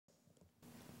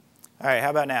All right,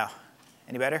 how about now?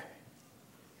 Any better?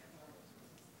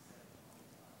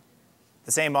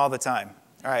 The same all the time.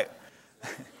 All right.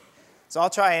 So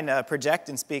I'll try and project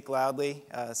and speak loudly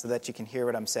so that you can hear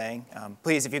what I'm saying.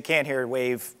 Please, if you can't hear,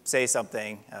 wave, say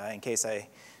something in case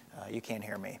you can't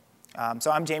hear me. So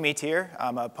I'm Jamie Teer.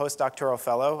 I'm a postdoctoral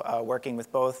fellow working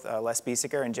with both Les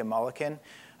Biesecker and Jim Mulliken.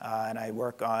 And I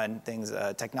work on things,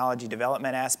 technology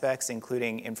development aspects,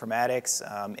 including informatics,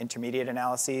 intermediate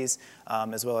analyses,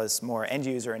 as well as more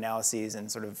end-user analyses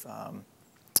and sort of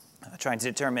trying to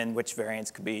determine which variants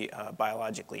could be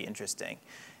biologically interesting.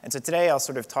 And so today I'll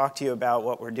sort of talk to you about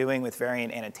what we're doing with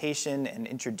variant annotation and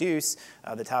introduce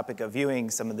the topic of viewing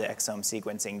some of the exome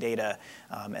sequencing data.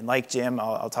 And like Jim,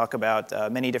 I'll talk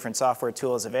about many different software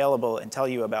tools available and tell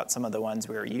you about some of the ones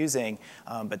we're using,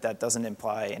 but that doesn't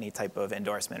imply any type of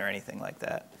endorsement or anything like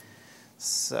that.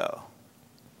 So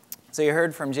you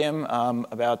heard from Jim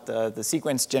about the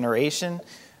sequence generation,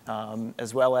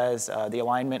 as well as the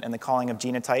alignment and the calling of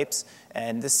genotypes.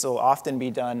 And this will often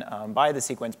be done by the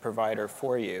sequence provider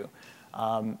for you.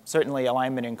 Certainly,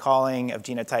 alignment and calling of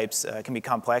genotypes can be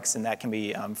complex, and that can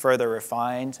be further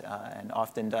refined and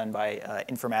often done by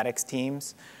informatics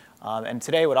teams. And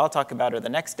today, what I'll talk about are the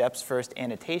next steps. First,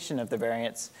 annotation of the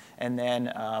variants, and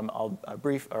then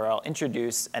I'll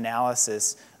introduce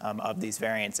analysis of these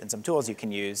variants and some tools you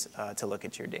can use to look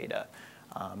at your data.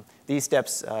 These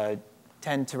steps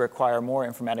tend to require more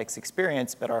informatics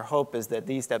experience, but our hope is that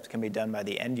these steps can be done by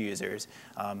the end users,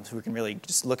 so we can really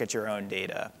just look at your own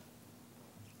data.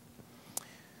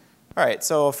 All right,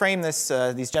 so I'll frame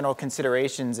these general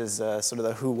considerations as sort of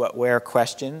the who, what, where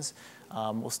questions.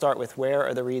 We'll start with where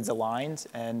are the reads aligned,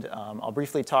 and I'll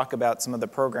briefly talk about some of the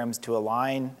programs to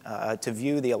align, to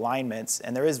view the alignments,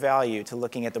 and there is value to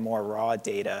looking at the more raw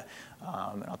data,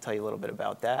 and I'll tell you a little bit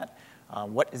about that.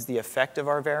 What is the effect of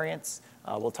our variants?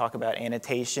 We'll talk about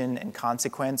annotation and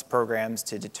consequence programs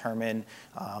to determine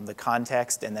the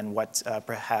context and then what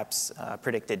perhaps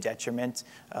predicted detriment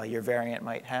your variant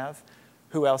might have.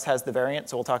 Who else has the variant?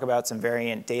 So we'll talk about some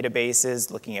variant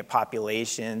databases, looking at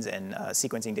populations and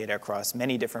sequencing data across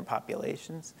many different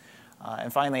populations.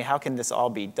 And finally, how can this all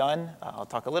be done? I'll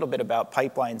talk a little bit about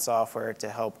pipeline software to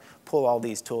help pull all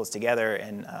these tools together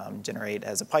and generate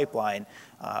as a pipeline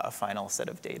a final set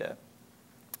of data.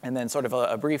 And then sort of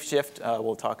a brief shift,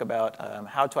 we'll talk about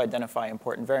how to identify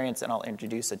important variants, and I'll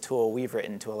introduce a tool we've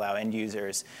written to allow end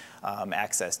users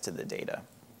access to the data.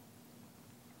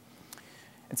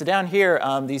 And so down here,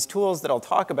 these tools that I'll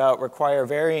talk about require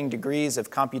varying degrees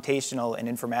of computational and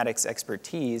informatics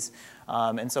expertise.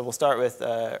 And so we'll start with,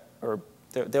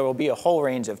 there will be a whole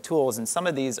range of tools, and some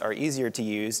of these are easier to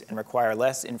use and require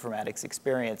less informatics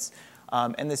experience.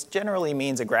 And this generally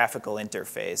means a graphical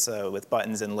interface with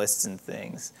buttons and lists and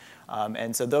things.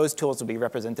 And so those tools will be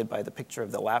represented by the picture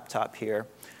of the laptop here.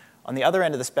 On the other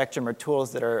end of the spectrum are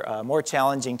tools that are more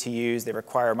challenging to use. They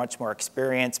require much more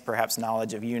experience, perhaps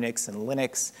knowledge of Unix and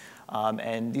Linux.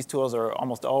 And these tools are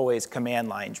almost always command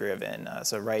line driven,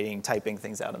 so typing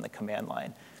things out on the command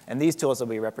line. And these tools will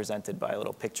be represented by a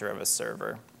little picture of a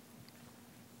server.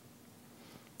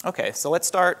 OK, so let's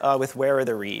start with where are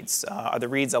the reads? Are the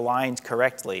reads aligned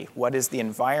correctly? What does the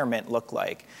environment look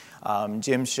like?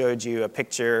 Jim showed you a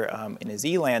picture in his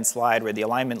ELAN slide where the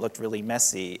alignment looked really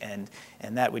messy, and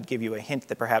that would give you a hint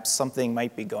that perhaps something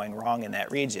might be going wrong in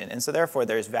that region. And so therefore,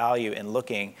 there's value in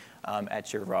looking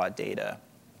at your raw data.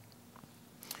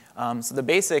 So the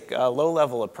basic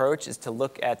low-level approach is to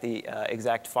look at the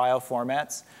exact file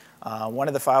formats. One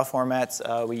of the file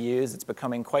formats we use, it's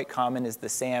becoming quite common, is the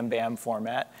SAM-BAM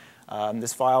format.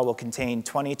 This file will contain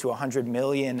 20 to 100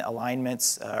 million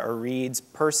alignments or reads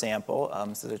per sample,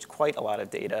 so there's quite a lot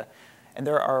of data. And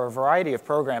there are a variety of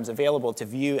programs available to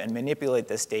view and manipulate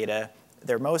this data.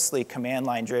 They're mostly command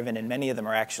line driven, and many of them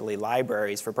are actually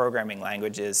libraries for programming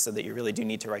languages, so that you really do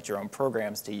need to write your own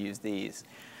programs to use these.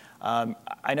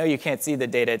 I know you can't see the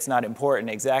data. It's not important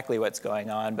exactly what's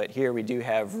going on, but here we do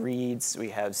have reads. We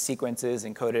have sequences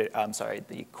encoded,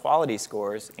 the quality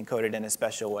scores encoded in a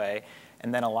special way,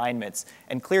 and then alignments.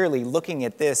 And clearly, looking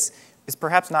at this is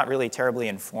perhaps not really terribly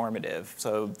informative.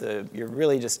 So you're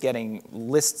really just getting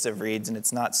lists of reads, and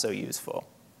it's not so useful.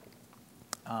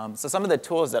 So some of the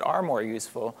tools that are more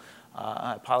useful,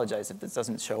 I apologize if this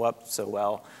doesn't show up so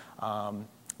well.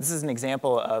 This is an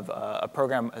example of a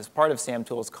program as part of SAM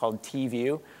tools called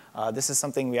TView. This is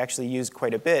something we actually use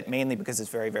quite a bit, mainly because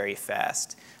it's very, very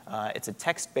fast. It's a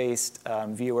text-based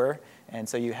viewer, and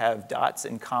so you have dots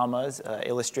and commas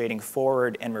illustrating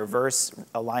forward and reverse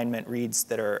alignment reads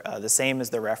that are the same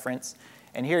as the reference.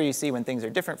 And here you see when things are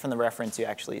different from the reference, you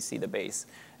actually see the base.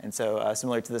 And so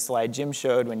similar to the slide Jim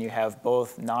showed, when you have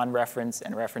both non-reference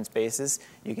and reference bases,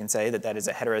 you can say that that is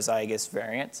a heterozygous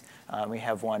variant. We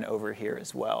have one over here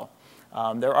as well.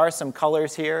 There are some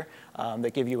colors here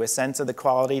that give you a sense of the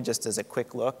quality, just as a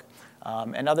quick look.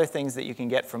 And other things that you can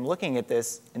get from looking at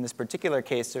this, in this particular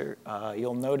case,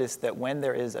 you'll notice that when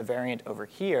there is a variant over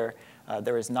here,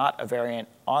 there is not a variant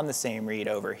on the same read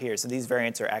over here. So these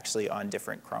variants are actually on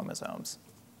different chromosomes.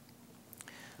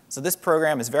 So this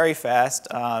program is very fast.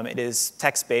 It is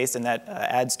text-based, and that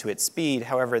adds to its speed.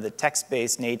 However, the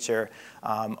text-based nature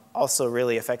also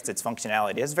really affects its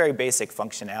functionality. It has very basic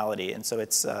functionality, and so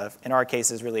it's, in our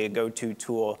case, is really a go-to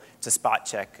tool to spot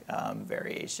check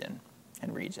variation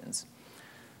and regions.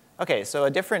 Okay, so a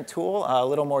different tool, a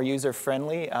little more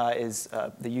user-friendly, is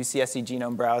the UCSC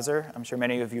Genome Browser. I'm sure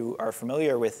many of you are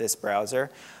familiar with this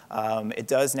browser. It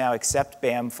does now accept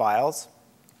BAM files.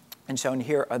 And shown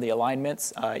here are the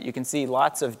alignments. You can see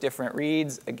lots of different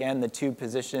reads. Again, the two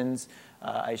positions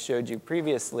I showed you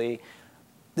previously.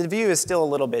 The view is still a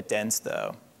little bit dense,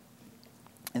 though.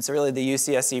 And so really, the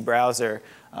UCSC browser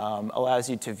allows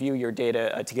you to view your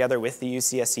data together with the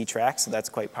UCSC track, so that's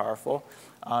quite powerful.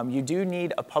 You do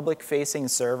need a public-facing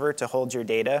server to hold your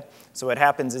data. So what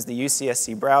happens is the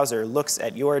UCSC browser looks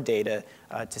at your data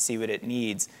to see what it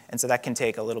needs. And so that can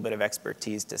take a little bit of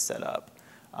expertise to set up.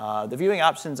 The viewing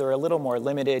options are a little more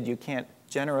limited. You can't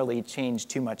generally change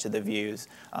too much of the views,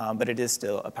 but it is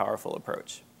still a powerful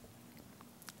approach.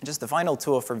 Just the final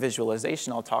tool for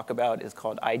visualization I'll talk about is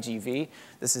called IGV.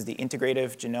 This is the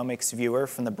Integrative Genomics Viewer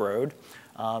from the Broad.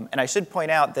 And I should point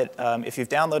out that if you've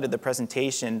downloaded the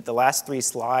presentation, the last 3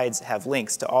 slides have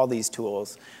links to all these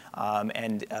tools.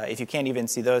 And if you can't even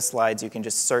see those slides, you can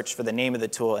just search for the name of the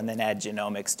tool and then add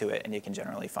genomics to it, and you can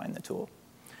generally find the tool.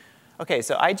 Okay,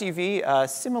 so IGV,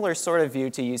 similar sort of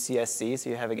view to UCSC. So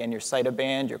you have, again, your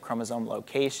cytoband, your chromosome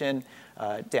location.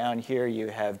 Down here, you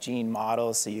have gene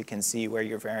models, so you can see where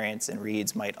your variants and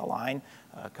reads might align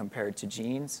compared to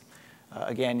genes.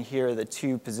 Again, here are the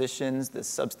 2 positions, the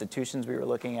substitutions we were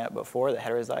looking at before, the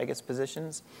heterozygous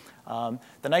positions.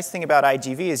 The nice thing about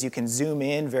IGV is you can zoom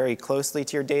in very closely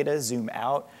to your data, zoom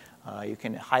out. You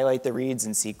can highlight the reads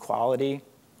and see quality.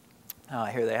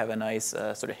 Here they have a nice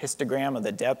sort of histogram of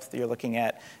the depth you're looking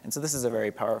at. And so this is a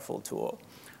very powerful tool.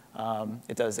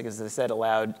 It does, as I said,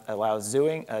 allows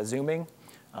zooming.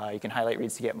 You can highlight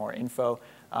reads to get more info.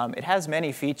 It has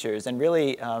many features, and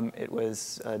really it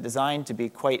was designed to be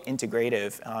quite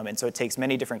integrative. And so it takes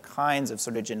many different kinds of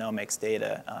sort of genomics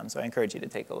data. So I encourage you to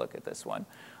take a look at this one.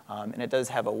 And it does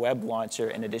have a web launcher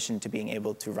in addition to being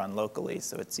able to run locally,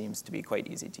 so it seems to be quite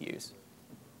easy to use.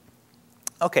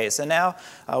 Okay, so now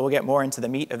we'll get more into the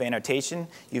meat of annotation.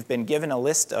 You've been given a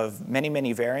list of many,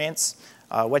 many variants.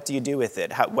 What do you do with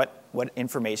it? What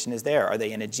information is there? Are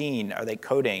they in a gene? Are they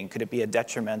coding? Could it be a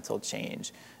detrimental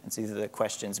change? And so these are the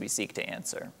questions we seek to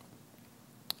answer.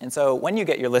 And so when you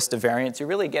get your list of variants, you're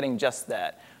really getting just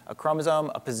that: a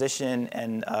chromosome, a position,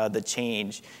 and the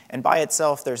change. And by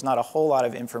itself, there's not a whole lot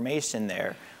of information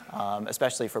there,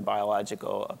 especially for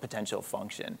biological potential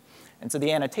function. And so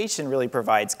the annotation really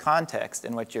provides context,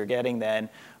 and what you're getting then,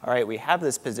 all right, we have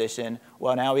this position.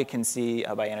 Well, now we can see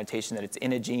by annotation that it's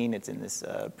in a gene. It's in this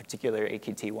particular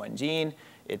AKT1 gene.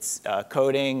 It's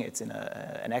coding. It's in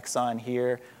an exon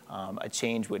here. A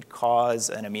change would cause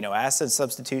an amino acid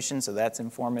substitution, so that's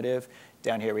informative.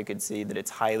 Down here we could see that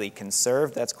it's highly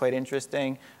conserved. That's quite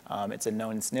interesting. It's a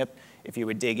known SNP. If you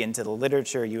would dig into the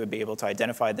literature, you would be able to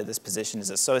identify that this position is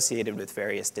associated with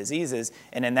various diseases,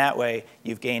 and in that way,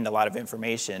 you've gained a lot of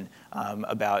information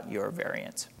about your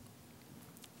variant.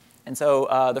 And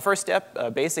so the first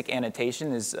step, basic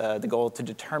annotation, is the goal to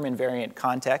determine variant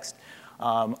context.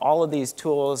 All of these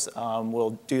tools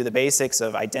will do the basics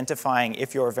of identifying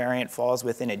if your variant falls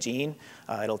within a gene.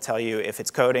 It'll tell you if it's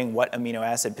coding, what amino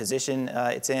acid position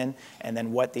it's in, and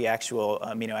then what the actual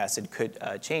amino acid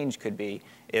change could be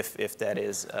if that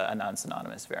is a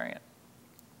non-synonymous variant.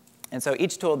 And so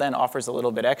each tool then offers a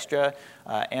little bit extra.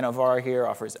 ANNOVAR here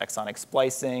offers exonic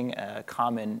splicing,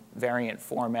 common variant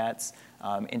formats,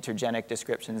 intergenic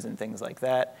descriptions, and things like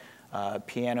that.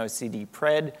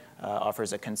 PianoCD-Pred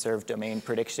offers a conserved domain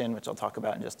prediction, which I'll talk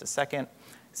about in just a second.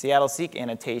 Seattle-seq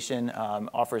annotation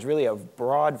offers really a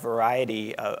broad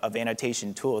variety of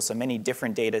annotation tools, so many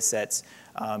different data sets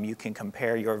you can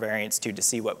compare your variants to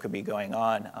see what could be going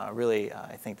on. Really,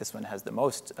 I think this one has the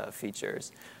most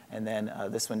features. And then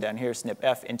this one down here,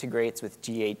 SNP-F, integrates with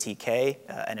GATK,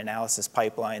 an analysis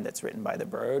pipeline that's written by the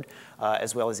Broad,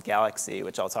 as well as Galaxy,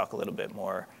 which I'll talk a little bit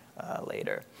more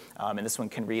later. And this one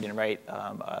can read and write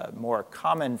a more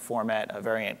common format, a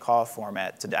variant call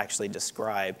format, to actually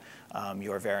describe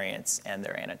your variants and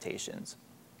their annotations.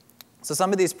 So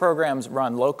some of these programs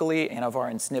run locally.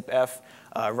 Anavar and SnpEff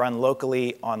run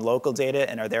locally on local data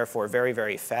and are therefore very,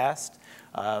 very fast.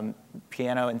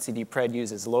 Piano and CD-Pred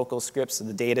uses local scripts, so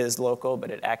the data is local, but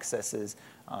it accesses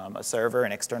a server,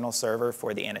 an external server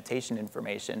for the annotation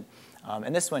information.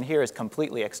 And this one here is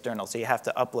completely external, so you have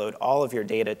to upload all of your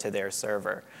data to their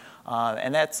server.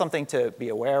 And that's something to be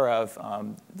aware of.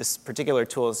 This particular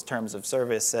tool's terms of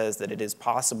service says that it is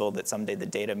possible that someday the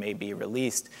data may be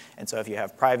released. And so if you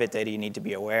have private data, you need to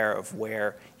be aware of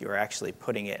where you're actually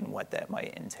putting it and what that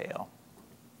might entail.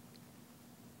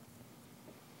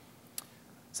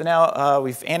 So now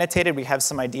we've annotated, we have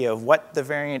some idea of what the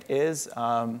variant is.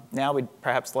 Now we'd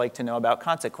perhaps like to know about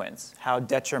consequence. How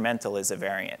detrimental is a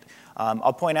variant?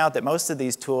 I'll point out that most of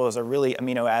these tools are really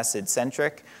amino acid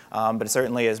centric, but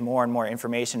certainly as more and more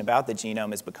information about the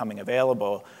genome is becoming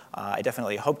available, I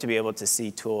definitely hope to be able to see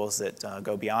tools that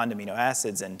go beyond amino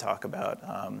acids and talk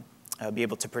about, be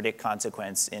able to predict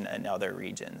consequence in other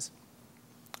regions.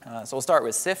 So we'll start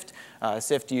with SIFT.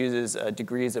 SIFT uses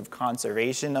degrees of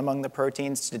conservation among the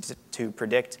proteins to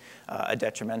predict a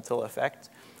detrimental effect.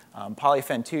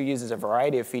 Polyphen2 uses a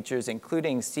variety of features,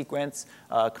 including sequence,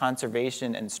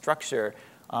 conservation, and structure.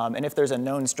 And if there's a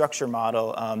known structure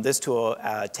model, this tool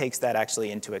takes that actually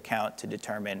into account to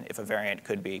determine if a variant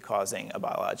could be causing a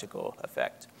biological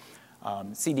effect.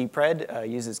 CD-Pred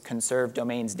uses conserved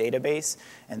domains database,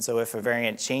 and so if a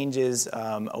variant changes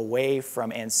away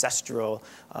from ancestral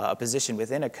position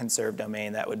within a conserved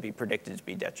domain, that would be predicted to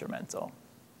be detrimental.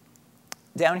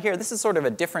 Down here, this is sort of a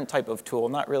different type of tool,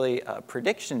 not really a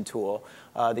prediction tool.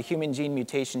 The Human Gene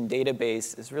Mutation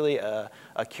Database is really a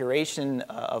curation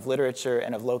of literature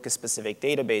and of locus-specific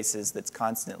databases that's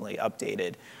constantly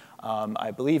updated. I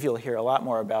believe you'll hear a lot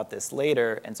more about this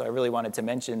later, and so I really wanted to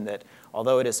mention that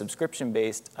although it is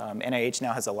subscription-based, NIH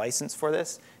now has a license for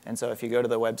this, and so if you go to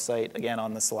the website, again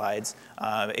on the slides,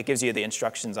 it gives you the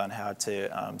instructions on how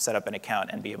to set up an account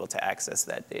and be able to access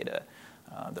that data,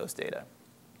 those data.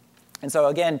 And so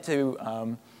again,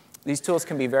 these tools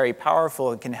can be very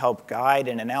powerful and can help guide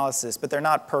an analysis, but they're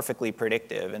not perfectly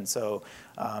predictive. And so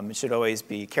it should always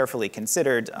be carefully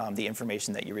considered, the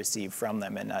information that you receive from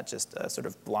them, and not just sort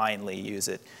of blindly use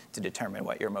it to determine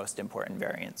what your most important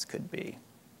variants could be.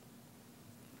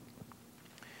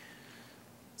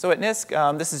 So at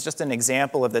NISC, this is just an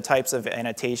example of the types of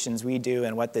annotations we do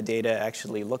and what the data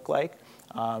actually look like.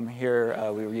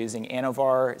 Here we were using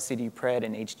Anavar, CD-Pred,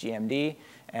 and HGMD.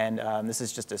 And this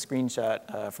is just a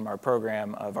screenshot from our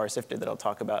program of our sifter that I'll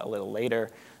talk about a little later.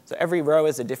 So every row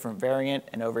is a different variant,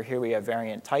 and over here we have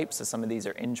variant types. So some of these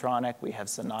are intronic. We have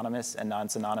synonymous and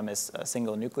non-synonymous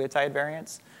single nucleotide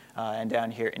variants. And down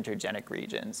here, intergenic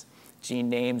regions. Gene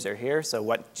names are here, so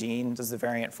what gene does the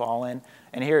variant fall in?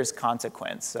 And here's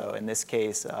consequence. So in this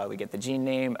case, we get the gene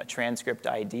name, a transcript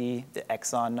ID, the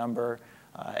exon number,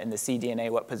 in the cDNA,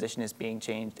 what position is being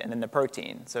changed, and then the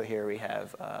protein. So here we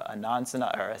have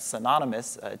a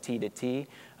synonymous T to T,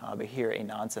 but here a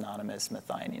non-synonymous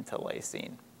methionine to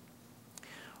lysine.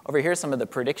 Over here, some of the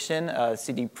prediction,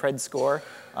 CD-Pred score.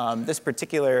 This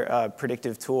particular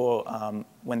predictive tool,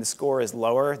 when the score is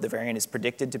lower, the variant is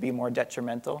predicted to be more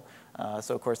detrimental.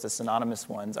 So of course, the synonymous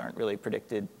ones aren't really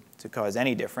predicted to cause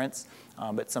any difference,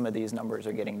 but some of these numbers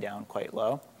are getting down quite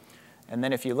low. And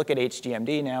then if you look at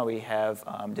HGMD now, we have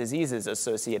diseases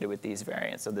associated with these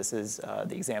variants. So this is,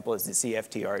 the example is the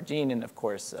CFTR gene, and of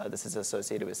course, this is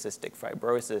associated with cystic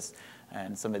fibrosis,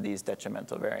 and some of these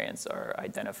detrimental variants are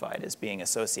identified as being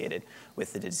associated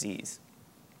with the disease.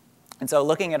 And so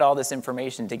looking at all this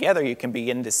information together, you can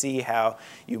begin to see how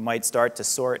you might start to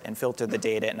sort and filter the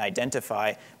data and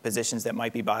identify positions that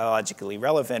might be biologically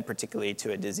relevant, particularly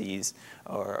to a disease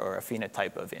or a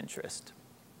phenotype of interest.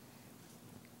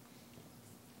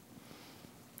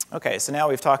 Okay, so now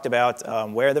we've talked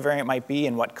about where the variant might be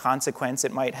and what consequence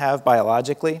it might have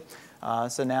biologically.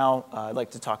 So now I'd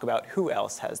like to talk about who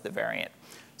else has the variant.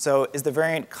 So is the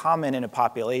variant common in a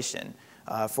population?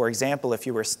 For example, if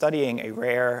you were studying a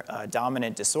rare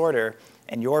dominant disorder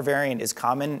and your variant is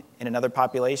common in another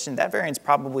population, that variant's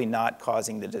probably not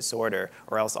causing the disorder,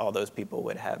 or else all those people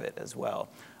would have it as well.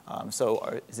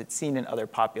 Is it seen in other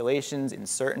populations, in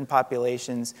certain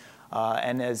populations,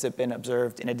 and has it been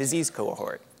observed in a disease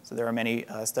cohort? So there are many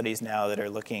studies now that are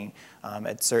looking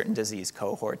at certain disease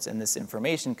cohorts, and this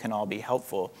information can all be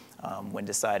helpful when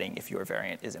deciding if your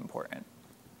variant is important.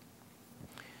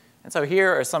 And so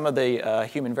here are some of the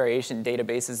human variation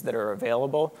databases that are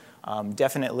available.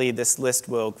 Definitely this list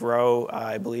will grow,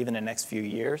 I believe, in the next few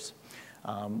years.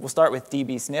 We'll start with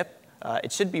dbSNP.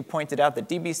 It should be pointed out that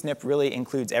dbSNP really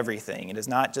includes everything. It is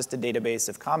not just a database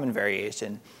of common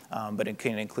variation, but it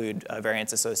can include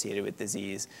variants associated with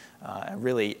disease,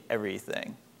 really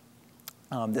everything.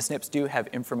 The SNPs do have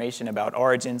information about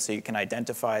origin, so you can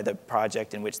identify the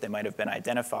project in which they might have been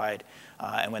identified,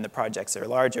 and when the projects are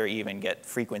larger, even get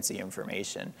frequency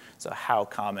information. So how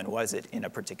common was it in a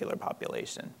particular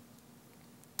population?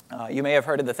 You may have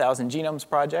heard of the 1,000 Genomes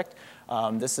Project.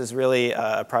 This is really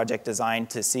a project designed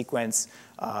to sequence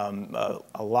a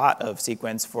lot of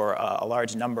sequence for a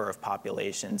large number of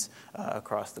populations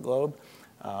across the globe.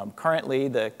 Currently,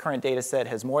 the current data set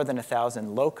has more than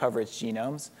 1,000 low-coverage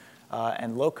genomes.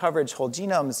 And low-coverage whole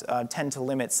genomes tend to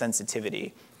limit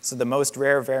sensitivity. So the most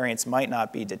rare variants might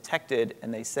not be detected,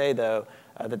 and they say, though,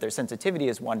 that their sensitivity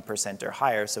is 1% or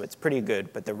higher, so it's pretty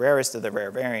good, but the rarest of the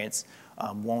rare variants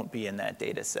won't be in that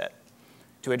data set.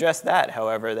 To address that,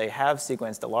 however, they have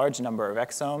sequenced a large number of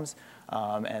exomes,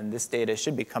 and this data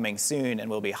should be coming soon and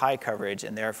will be high coverage,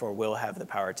 and therefore will have the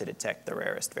power to detect the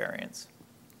rarest variants.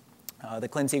 The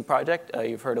ClinSeq project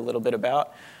you've heard a little bit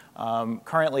about.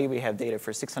 Currently, we have data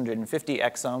for 650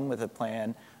 exome with a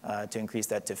plan to increase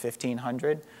that to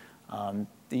 1,500.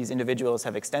 These individuals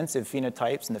have extensive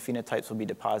phenotypes, and the phenotypes will be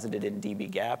deposited in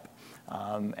dbGaP.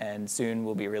 And soon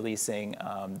we'll be releasing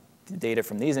the data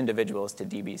from these individuals to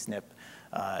dbSNP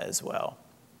as well.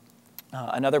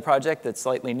 Another project that's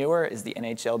slightly newer is the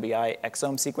NHLBI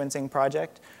exome sequencing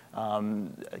project.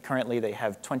 Currently, they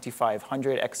have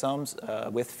 2,500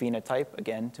 exomes with phenotype,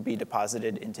 again, to be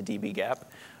deposited into dbGaP.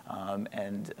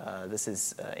 This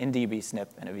is in dbSNP,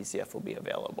 and a VCF will be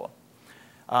available.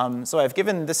 So I've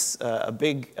given this a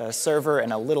big server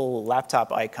and a little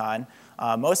laptop icon.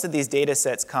 Most of these data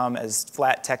sets come as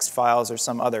flat text files or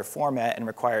some other format and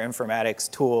require informatics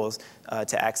tools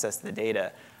to access the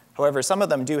data. However, some of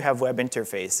them do have web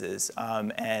interfaces,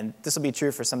 and this will be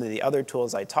true for some of the other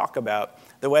tools I talk about.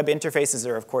 The web interfaces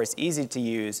are, of course, easy to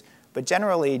use, but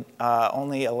generally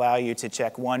only allow you to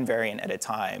check one variant at a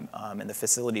time, and the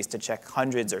facilities to check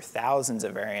hundreds or thousands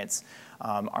of variants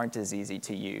aren't as easy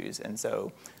to use. And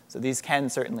so these can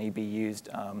certainly be used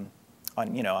on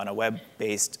a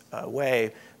web-based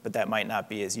way, but that might not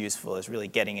be as useful as really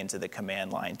getting into the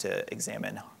command line to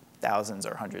examine thousands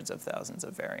or hundreds of thousands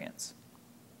of variants.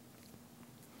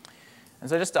 And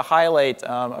so just to highlight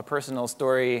a personal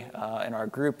story in our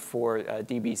group for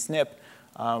dbSNP,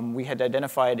 we had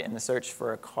identified in the search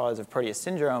for a cause of Proteus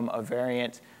syndrome a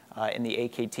variant in the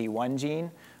AKT1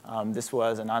 gene. This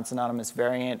was a non-synonymous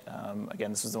variant. Again,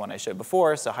 this was the one I showed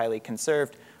before, so highly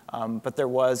conserved, but there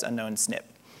was a known SNP.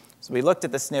 So we looked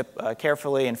at the SNP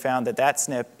carefully and found that that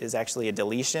SNP is actually a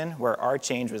deletion, where our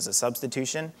change was a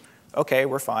substitution. OK,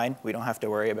 we're fine. We don't have to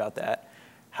worry about that.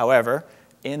 However,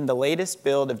 in the latest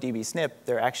build of dbSNP,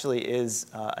 there actually is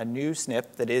a new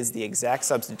SNP that is the exact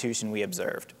substitution we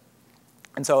observed.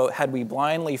 And so had we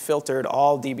blindly filtered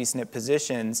all dbSNP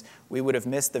positions, we would have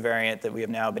missed the variant that we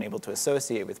have now been able to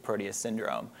associate with Proteus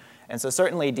syndrome. And so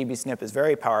certainly dbSNP is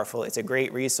very powerful. It's a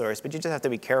great resource, but you just have to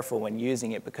be careful when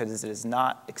using it because it is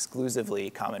not exclusively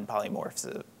common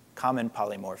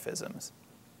polymorphisms.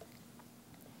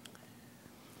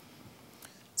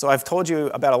 So I've told you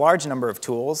about a large number of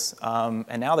tools,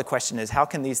 and now the question is, how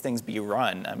can these things be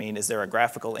run? I mean, is there a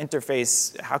graphical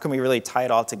interface? How can we really tie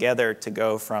it all together to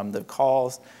go from the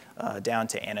calls down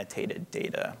to annotated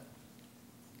data?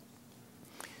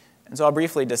 And so I'll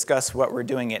briefly discuss what we're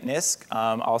doing at NISC.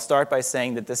 I'll start by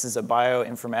saying that this is a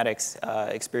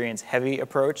bioinformatics experience-heavy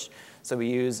approach. So we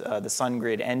use the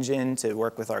SunGrid engine to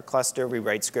work with our cluster. We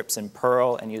write scripts in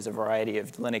Perl and use a variety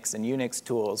of Linux and Unix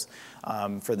tools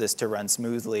for this to run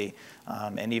smoothly.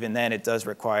 And even then, it does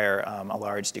require a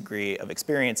large degree of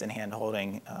experience and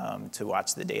hand-holding to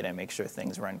watch the data and make sure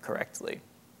things run correctly.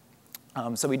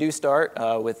 So we do start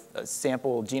with a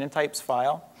sample genotypes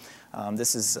file.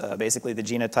 This is basically the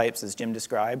genotypes, as Jim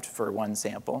described, for one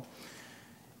sample.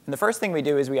 And the first thing we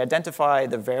do is we identify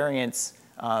the variants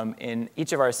in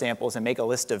each of our samples and make a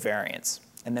list of variants.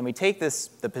 And then we take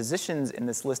the positions in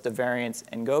this list of variants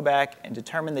and go back and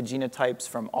determine the genotypes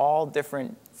from all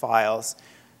different files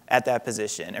at that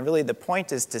position. And really the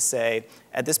point is to say,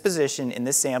 at this position in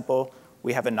this sample,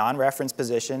 we have a non-reference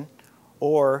position,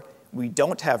 or we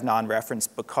don't have non-reference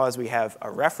because we have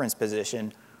a reference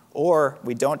position, or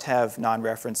we don't have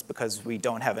non-reference because we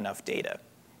don't have enough data.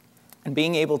 And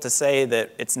being able to say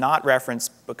that it's not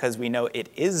referenced because we know it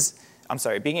is,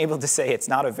 being able to say it's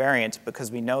not a variant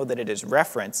because we know that it is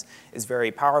reference is very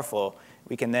powerful.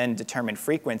 We can then determine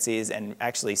frequencies and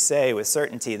actually say with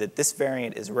certainty that this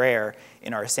variant is rare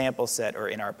in our sample set or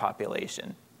in our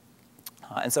population.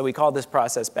 And so we call this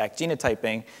process back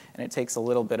genotyping, and it takes a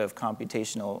little bit of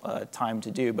computational time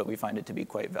to do, but we find it to be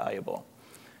quite valuable.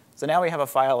 So now we have a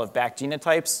file of back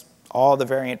genotypes, all the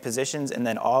variant positions, and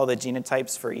then all the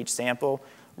genotypes for each sample,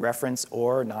 reference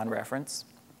or non-reference.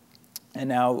 And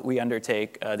now we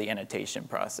undertake the annotation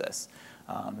process.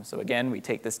 So again, we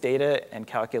take this data and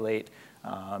calculate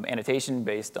annotation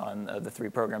based on the 3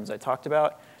 programs I talked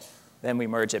about. Then we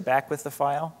merge it back with the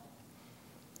file.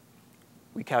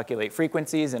 We calculate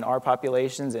frequencies in our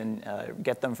populations and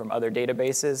get them from other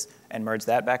databases and merge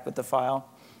that back with the file.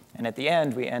 And at the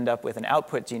end, we end up with an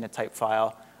output genotype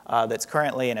file that's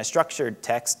currently in a structured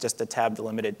text, just a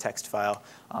tab-delimited text file.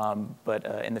 But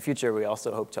in the future, we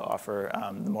also hope to offer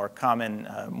the more common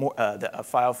a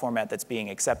file format that's being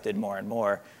accepted more and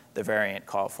more, the variant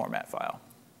call format file.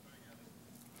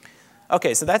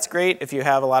 OK, so that's great if you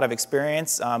have a lot of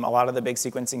experience. A lot of the big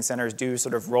sequencing centers do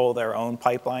sort of roll their own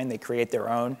pipeline. They create their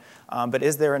own. But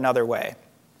is there another way?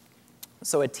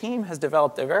 So a team has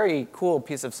developed a very cool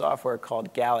piece of software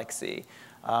called Galaxy.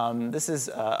 This is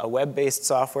a web-based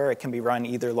software. It can be run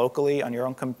either locally on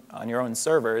your own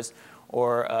servers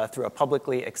or through a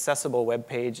publicly accessible web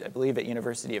page, I believe at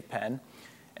University of Penn.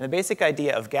 And the basic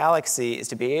idea of Galaxy is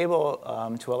to be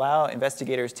able to allow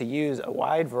investigators to use a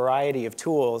wide variety of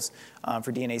tools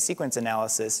for DNA sequence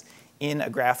analysis in a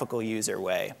graphical user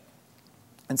way.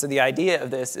 And so the idea of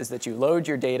this is that you load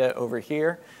your data over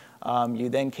here. You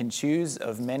then can choose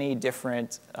of many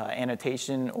different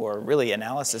annotation or really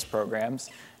analysis programs,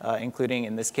 including,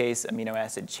 in this case, amino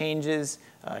acid changes.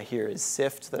 Here is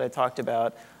SIFT that I talked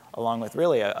about, along with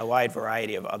really a wide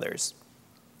variety of others.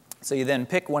 So you then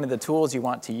pick one of the tools you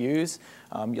want to use.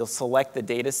 You'll select the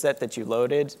data set that you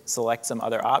loaded, select some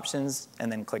other options,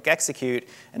 and then click Execute.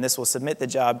 And this will submit the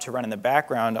job to run in the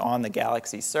background on the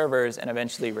Galaxy servers and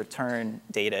eventually return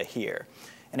data here.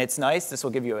 And it's nice. This will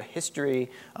give you a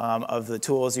history of the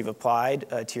tools you've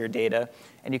applied to your data.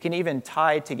 And you can even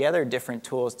tie together different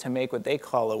tools to make what they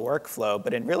call a workflow.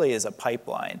 But it really is a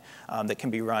pipeline that can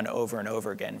be run over and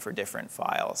over again for different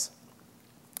files.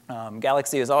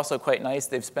 Galaxy is also quite nice.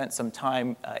 They've spent some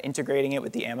time integrating it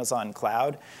with the Amazon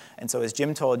cloud. And so as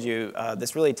Jim told you,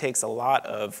 this really takes a lot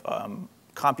of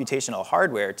computational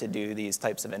hardware to do these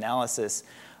types of analysis.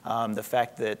 The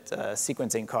fact that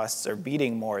sequencing costs are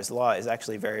beating Moore's law is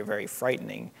actually very, very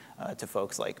frightening to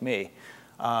folks like me.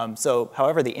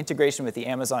 However, the integration with the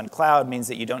Amazon cloud means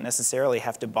that you don't necessarily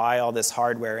have to buy all this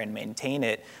hardware and maintain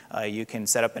it. You can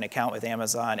set up an account with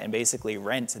Amazon and basically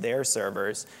rent their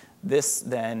servers. This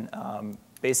then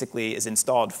basically is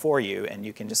installed for you, and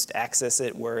you can just access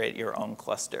it were it your own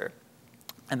cluster.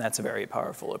 And that's a very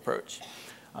powerful approach.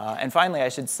 And finally, I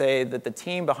should say that the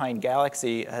team behind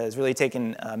Galaxy has really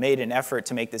made an effort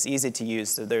to make this easy to use.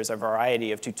 So there's a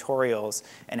variety of tutorials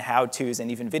and how-tos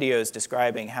and even videos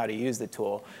describing how to use the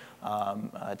tool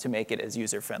to make it as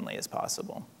user-friendly as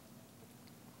possible.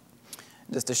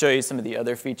 Just to show you some of the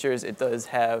other features, it does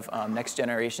have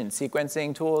next-generation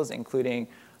sequencing tools, including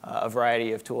a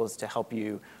variety of tools to help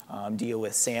you deal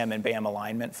with SAM and BAM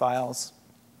alignment files.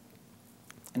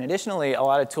 And additionally, a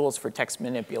lot of tools for text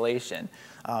manipulation.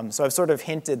 So I've sort of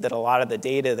hinted that a lot of the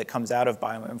data that comes out of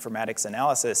bioinformatics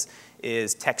analysis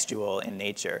is textual in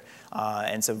nature.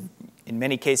 And so in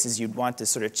many cases, you'd want to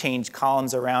sort of change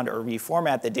columns around or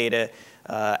reformat the data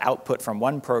output from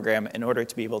one program in order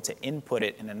to be able to input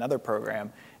it in another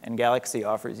program. And Galaxy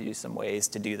offers you some ways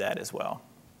to do that as well.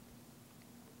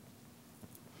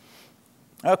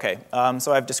 OK,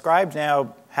 so I've described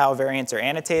now how variants are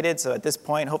annotated. So at this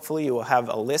point, hopefully, you will have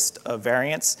a list of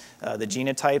variants, the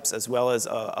genotypes, as well as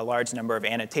a large number of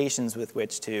annotations with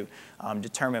which to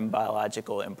determine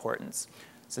biological importance.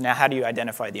 So now how do you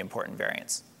identify the important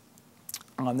variants?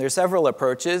 There's several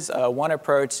approaches. One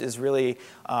approach is really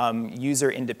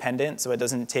user-independent, so it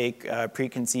doesn't take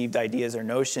preconceived ideas or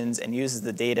notions and uses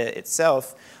the data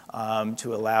itself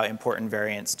to allow important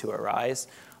variants to arise.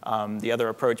 The other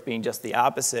approach being just the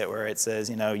opposite, where it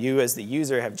says, you as the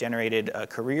user have generated a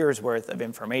career's worth of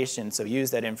information, so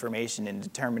use that information in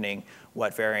determining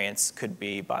what variants could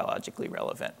be biologically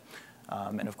relevant.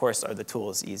 And of course, are the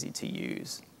tools easy to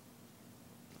use?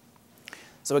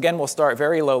 So again, we'll start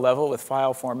very low level with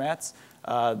file formats.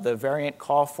 The variant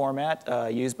call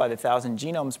format used by the 1,000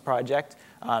 Genomes Project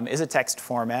is a text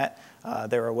format.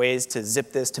 There are ways to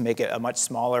zip this to make it a much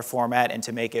smaller format and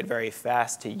to make it very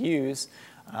fast to use.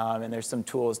 And there's some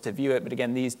tools to view it. But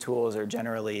again, these tools are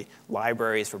generally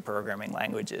libraries for programming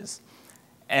languages.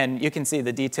 And you can see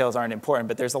the details aren't important,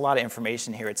 but there's a lot of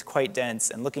information here. It's quite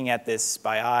dense. And looking at this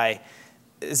by eye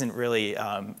isn't really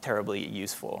terribly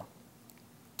useful.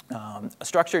 A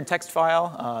structured text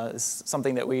file is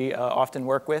something that we often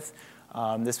work with.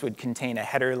 This would contain a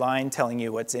header line telling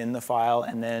you what's in the file,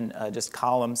 and then just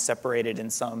columns separated in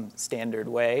some standard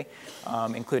way,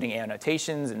 including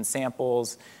annotations and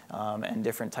samples and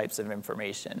different types of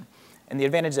information. And the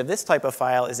advantage of this type of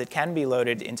file is it can be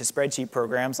loaded into spreadsheet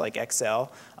programs like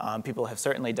Excel. People have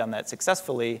certainly done that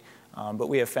successfully, but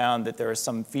we have found that there are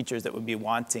some features that would be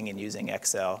wanting in using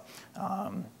Excel.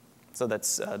 So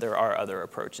there are other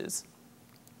approaches.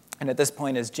 And at this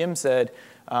point, as Jim said,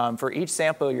 for each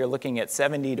sample, you're looking at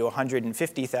 70 to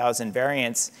 150,000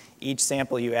 variants. Each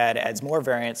sample you add adds more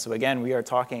variants. So again, we are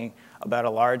talking about a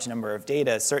large number of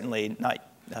data. Certainly not,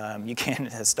 you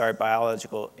can't start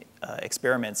biological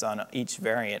experiments on each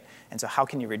variant. And so how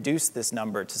can you reduce this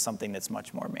number to something that's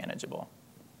much more manageable?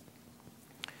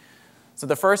 So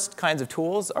the first kinds of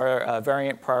tools are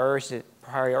variant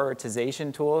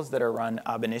prioritization tools that are run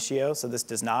ab initio. So this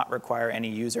does not require any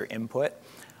user input.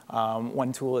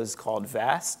 One tool is called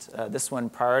VAST. This one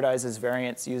prioritizes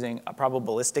variants using a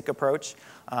probabilistic approach.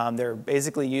 They're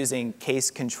basically using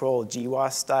case-control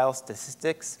GWAS-style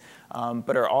statistics,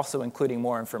 but are also including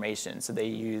more information. So they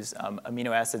use amino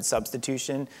acid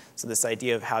substitution, so this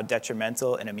idea of how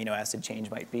detrimental an amino acid change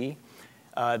might be.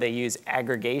 They use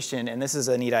aggregation, and this is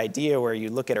a neat idea where you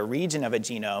look at a region of a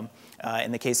genome.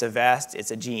 In the case of VAST,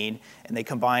 it's a gene, and they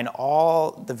combine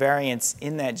all the variants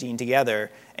in that gene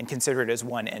together and consider it as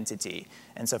one entity.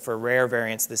 And so for rare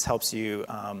variants, this helps you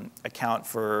account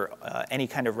for any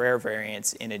kind of rare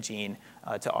variants in a gene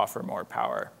to offer more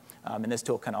power. And this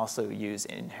tool can also use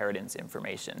inheritance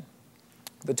information.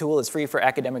 The tool is free for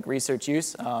academic research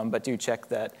use, but do check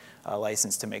that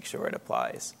license to make sure it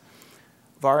applies.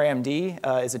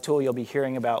 VARMD is a tool you'll be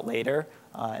hearing about later,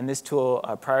 and this tool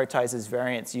prioritizes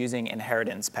variants using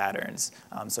inheritance patterns.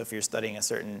 So if you're studying a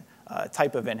certain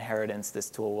type of inheritance,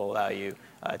 this tool will allow you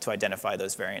to identify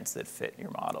those variants that fit your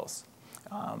models.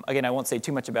 Again, I won't say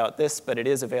too much about this, but it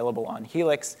is available on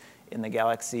Helix in the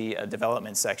Galaxy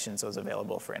development section, so it's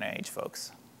available for NIH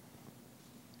folks.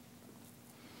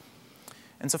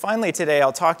 And so finally today,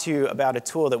 I'll talk to you about a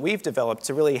tool that we've developed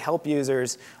to really help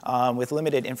users with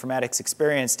limited informatics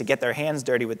experience to get their hands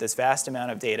dirty with this vast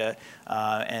amount of data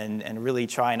and really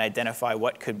try and identify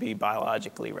what could be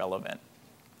biologically relevant.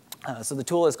 So the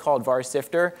tool is called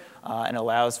VarSifter and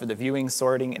allows for the viewing,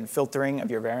 sorting, and filtering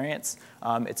of your variants.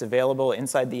 It's available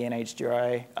inside the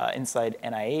NHGRI, inside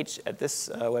NIH at this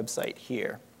website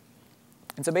here.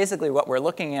 And so basically what we're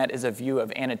looking at is a view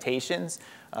of annotations.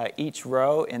 Each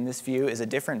row in this view is a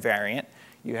different variant.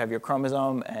 You have your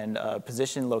chromosome and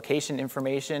position location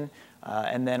information,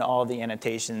 and then all the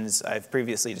annotations I've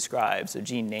previously described, so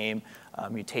gene name,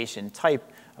 mutation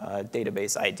type,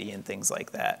 database ID, and things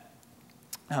like that.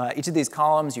 Each of these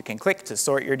columns you can click to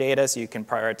sort your data, so you can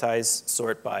prioritize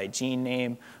sort by gene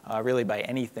name, really by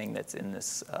anything that's in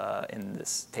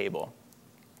this table.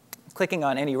 Clicking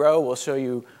on any row will show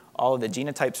you all of the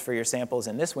genotypes for your samples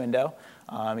in this window.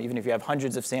 Even if you have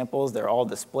hundreds of samples, they're all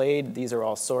displayed. These are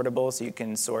all sortable, so you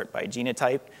can sort by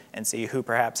genotype and see who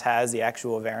perhaps has the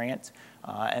actual variant.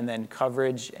 And then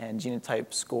coverage and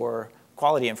genotype score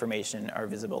quality information are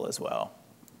visible as well.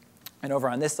 And over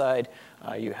on this side,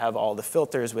 you have all the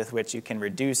filters with which you can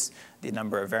reduce the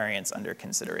number of variants under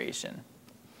consideration.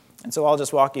 And so I'll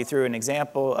just walk you through an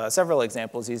example, several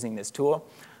examples using this tool.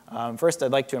 First,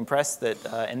 I'd like to impress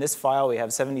that in this file, we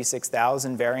have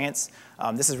 76,000 variants.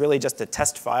 This is really just a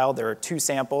test file. There are 2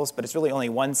 samples, but it's really only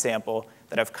 1 sample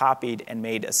that I've copied and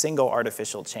made a single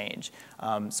artificial change.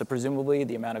 So presumably,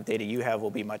 the amount of data you have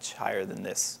will be much higher than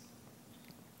this.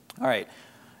 All right.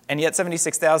 And yet,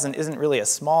 76,000 isn't really a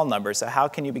small number. So how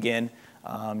can you begin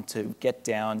to get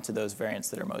down to those variants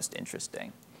that are most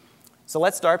interesting? So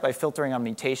let's start by filtering on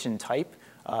mutation type.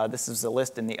 This is a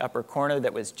list in the upper corner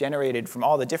that was generated from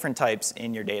all the different types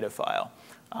in your data file.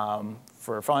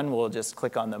 For fun, we'll just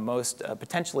click on the most,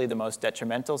 potentially the most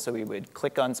detrimental. So we would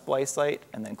click on splice site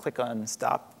and then click on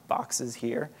stop boxes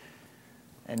here.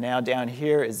 And now down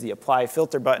here is the apply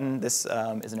filter button. This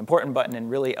is an important button and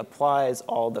really applies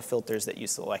all the filters that you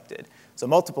selected. So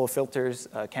multiple filters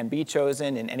can be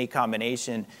chosen in any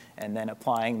combination, and then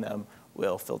applying them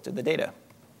will filter the data.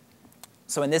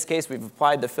 So in this case, we've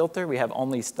applied the filter. We have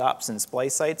only stops and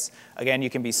splice sites. Again, you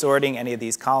can be sorting any of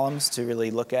these columns to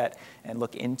really look at and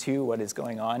look into what is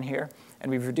going on here. And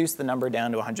we've reduced the number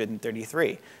down to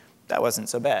 133. That wasn't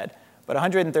so bad. But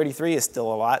 133 is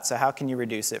still a lot, so how can you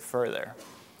reduce it further?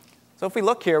 So if we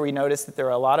look here, we notice that there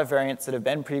are a lot of variants that have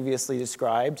been previously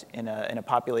described in a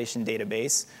population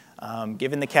database.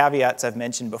 Given the caveats I've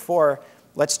mentioned before,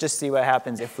 let's just see what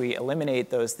happens if we eliminate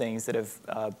those things that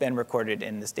have been recorded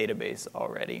in this database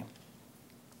already.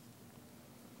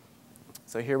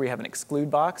 So here we have an exclude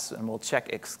box, and we'll check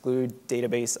exclude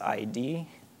database ID,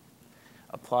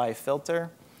 apply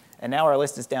filter, and now our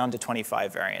list is down to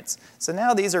 25 variants. So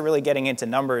now these are really getting into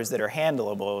numbers that are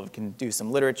handleable. We can do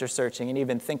some literature searching and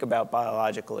even think about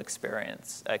biological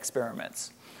experiments.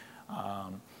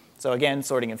 So again,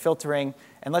 sorting and filtering.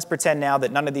 And let's pretend now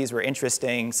that none of these were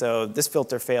interesting, so this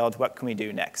filter failed. What can we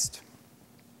do next?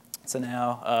 So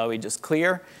now we just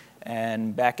clear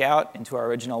and back out into our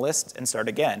original list and start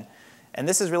again. And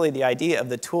this is really the idea of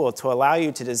the tool, to allow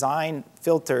you to design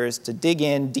filters to dig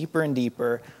in deeper and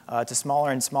deeper to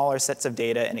smaller and smaller sets of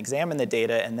data and examine the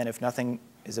data, and then if nothing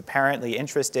is apparently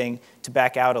interesting, to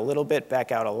back out a little bit,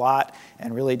 back out a lot,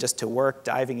 and really just to work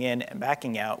diving in and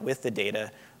backing out with the data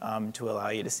to allow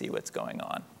you to see what's going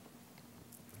on.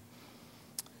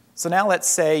 So now let's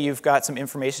say you've got some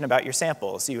information about your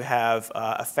samples. You have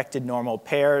affected normal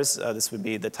pairs. This would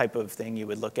be the type of thing you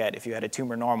would look at if you had a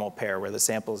tumor normal pair where the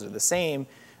samples are the same,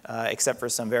 except for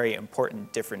some very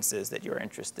important differences that you're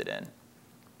interested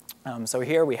in. So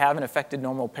here we have an affected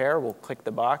normal pair. We'll click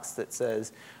the box that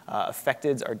says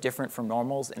affecteds are different from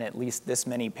normals in at least this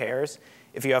many pairs.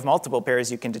 If you have multiple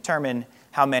pairs, you can determine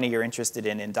how many you're interested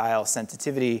in dial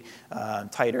sensitivity,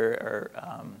 titer, or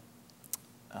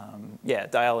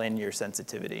dial in your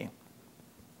sensitivity.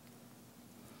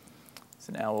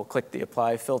 So now we'll click the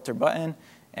Apply Filter button,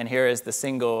 and here is the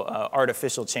single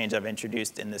artificial change I've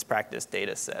introduced in this practice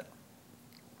data set.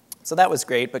 So that was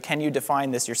great, but can you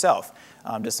define this yourself?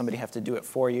 Does somebody have to do it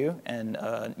for you? And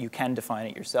you can define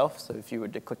it yourself. So if you were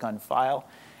to click on File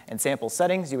and Sample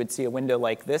Settings, you would see a window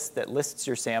like this that lists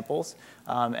your samples,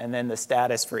 and then the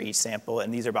status for each sample,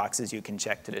 and these are boxes you can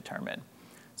check to determine.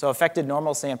 So affected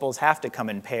normal samples have to come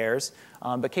in pairs,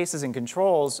 but cases and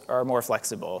controls are more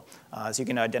flexible. So you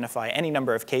can identify any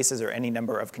number of cases or any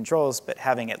number of controls, but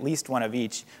having at least one of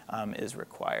each is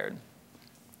required.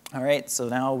 All right, so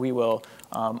now we will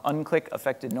unclick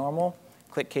affected normal,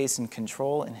 click case and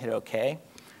control, and hit OK.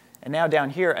 And now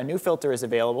down here, a new filter is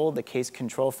available, the case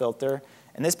control filter.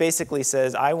 And this basically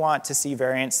says, I want to see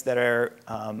variants that are,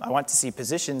 I want to see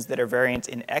positions that are variant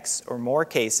in X or more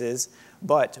cases,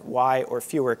 but Y or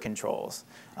fewer controls.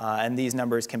 And these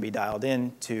numbers can be dialed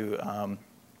in to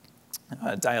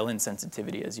dial in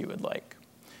sensitivity as you would like.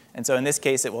 And so in this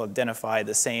case, it will identify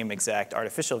the same exact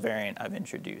artificial variant I've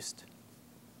introduced.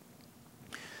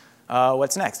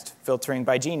 What's next? Filtering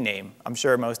by gene name. I'm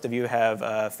sure most of you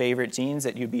have favorite genes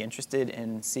that you'd be interested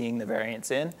in seeing the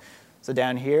variants in. So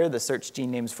down here, the search gene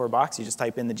names for box, you just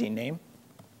type in the gene name.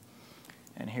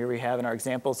 And here we have in our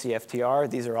example CFTR.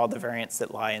 These are all the variants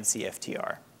that lie in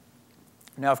CFTR.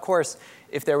 Now, of course,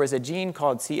 if there was a gene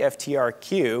called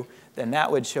CFTRQ, then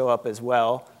that would show up as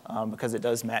well because it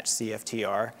does match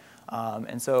CFTR.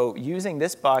 And so using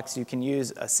this box, you can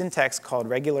use a syntax called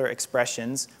regular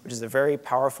expressions, which is a very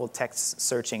powerful text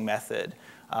searching method.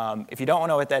 If you don't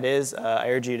know what that is, I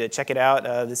urge you to check it out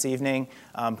this evening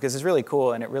because it's really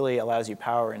cool and it really allows you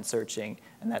power in searching,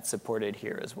 and that's supported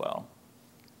here as well.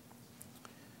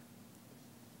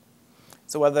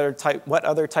 So what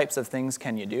other types of things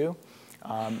can you do?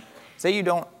 Say you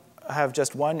don't have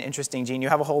just one interesting gene, you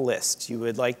have a whole list. You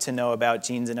would like to know about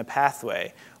genes in a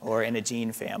pathway or in a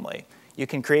gene family. You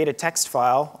can create a text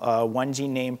file, one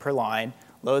gene name per line,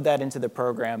 load that into the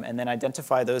program, and then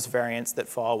identify those variants that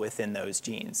fall within those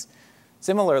genes.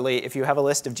 Similarly, if you have a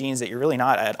list of genes that you're really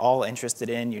not at all interested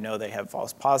in, you know they have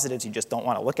false positives, you just don't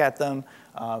want to look at them,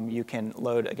 you can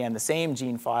load, again, the same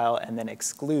gene file and then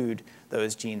exclude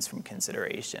those genes from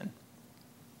consideration.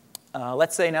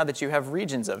 Let's say now that you have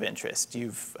regions of interest.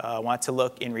 You want to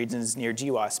look in regions near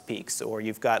GWAS peaks, or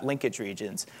you've got linkage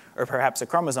regions, or perhaps a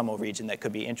chromosomal region that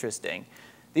could be interesting.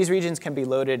 These regions can be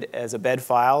loaded as a bed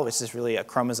file, which is really a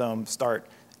chromosome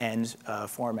start-end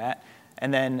format,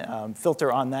 and then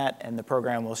filter on that, and the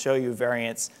program will show you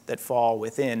variants that fall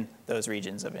within those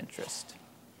regions of interest.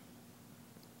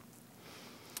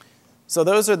 So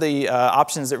those are the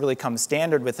options that really come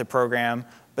standard with the program.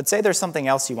 But say there's something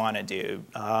else you want to do.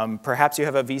 Perhaps you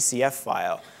have a VCF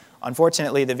file.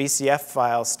 Unfortunately, the VCF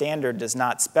file standard does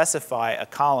not specify a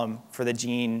column for the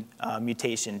gene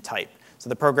mutation type, so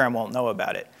the program won't know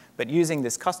about it. But using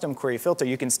this custom query filter,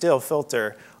 you can still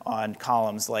filter on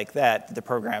columns like that the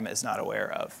program is not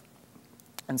aware of.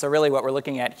 And so really what we're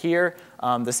looking at here,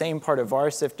 the same part of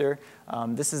VARSifter,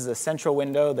 this is a central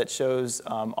window that shows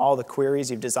all the queries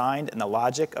you've designed and the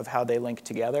logic of how they link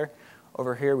together.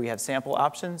 Over here, we have sample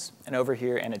options, and over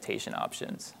here, annotation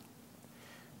options.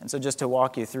 And so just to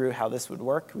walk you through how this would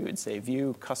work, we would say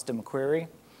View Custom Query,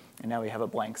 and now we have a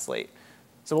blank slate.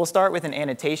 So we'll start with an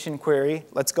annotation query.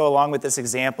 Let's go along with this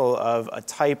example of a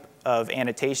type of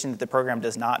annotation that the program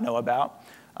does not know about.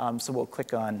 So we'll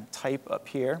click on type up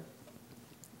here.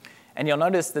 And you'll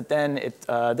notice that then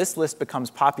this list becomes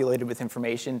populated with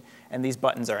information, and these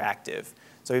buttons are active.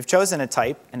 So we've chosen a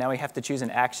type, and now we have to choose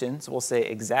an action. So we'll say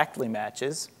exactly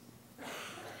matches.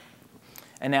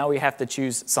 And now we have to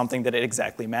choose something that it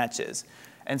exactly matches.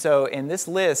 And so in this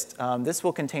list, this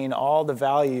will contain all the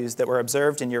values that were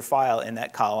observed in your file in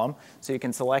that column. So you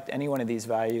can select any one of these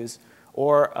values,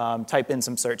 or type in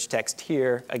some search text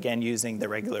here, again, using the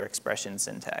regular expression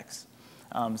syntax.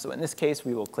 So in this case,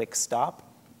 we will click stop.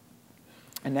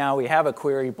 And now we have a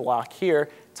query block here,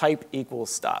 type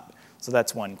equals stop. So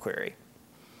that's one query.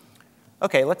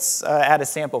 OK, let's add a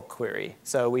sample query.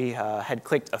 So we had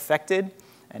clicked affected,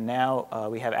 and now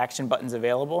we have action buttons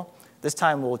available. This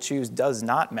time we'll choose does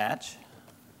not match.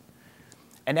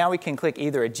 And now we can click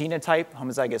either a genotype,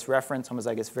 homozygous reference,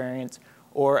 homozygous variant,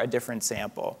 or a different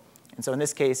sample. And so in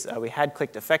this case, we had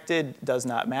clicked affected, does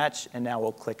not match, and now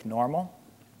we'll click normal.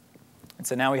 And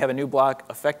so now we have a new block,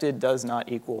 affected does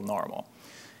not equal normal.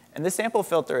 And this sample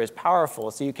filter is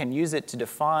powerful, so you can use it to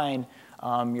define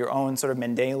your own sort of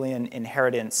Mendelian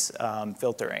inheritance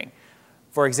filtering.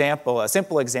 For example, a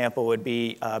simple example would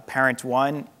be parent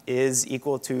 1 is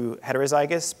equal to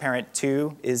heterozygous, parent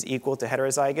 2 is equal to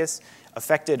heterozygous,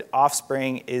 affected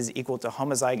offspring is equal to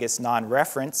homozygous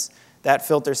non-reference. That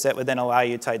filter set would then allow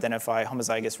you to identify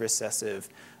homozygous recessive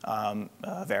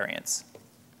variants.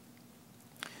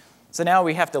 So now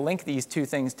we have to link these two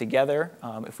things together.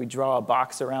 If we draw a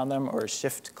box around them or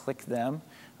shift-click them,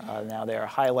 now they are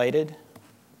highlighted.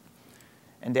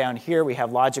 And down here, we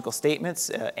have logical statements,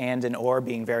 and or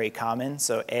being very common.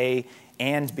 So A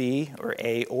and B, or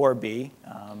A or B.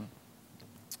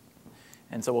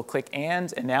 And so we'll click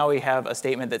and now we have a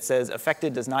statement that says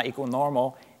affected does not equal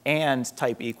normal, and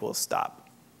type equals stop.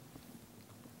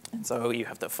 And so you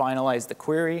have to finalize the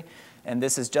query. And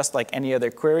this is just like any other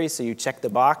query, so you check the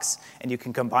box, and you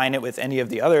can combine it with any of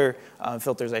the other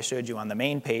filters I showed you on the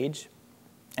main page.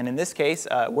 And in this case,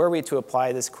 were we to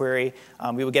apply this query,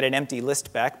 we would get an empty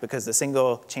list back because the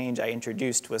single change I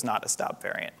introduced was not a stop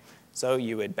variant. So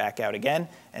you would back out again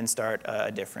and start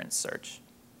a different search.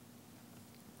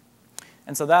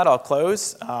 And so that I'll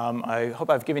close. I hope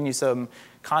I've given you some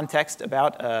context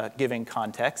about giving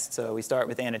context. So we start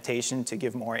with annotation to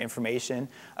give more information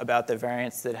about the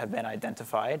variants that have been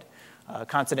identified.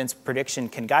 Confidence prediction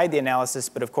can guide the analysis,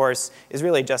 but of course is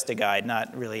really just a guide,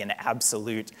 not really an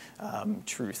absolute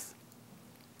truth.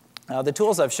 The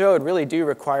tools I've showed really do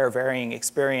require varying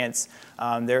experience.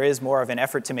 There is more of an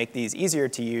effort to make these easier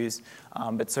to use,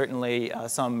 but certainly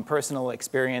some personal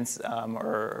experience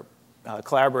or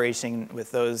collaboration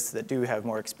with those that do have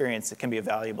more experience, it can be a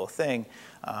valuable thing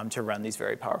to run these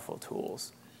very powerful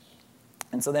tools.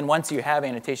 And so then once you have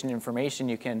annotation information,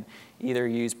 you can either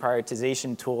use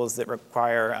prioritization tools that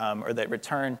require or that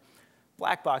return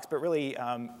black box, but really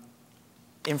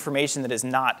information that is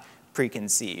not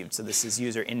preconceived. So this is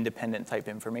user-independent type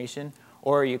information.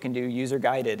 Or you can do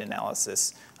user-guided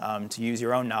analysis to use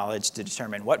your own knowledge to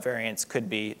determine what variants could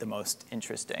be the most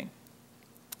interesting.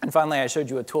 And finally, I showed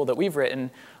you a tool that we've written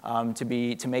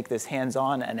to make this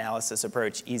hands-on analysis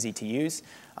approach easy to use.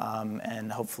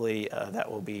 And hopefully,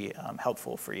 that will be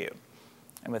helpful for you.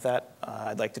 And with that,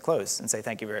 I'd like to close and say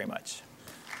thank you very much.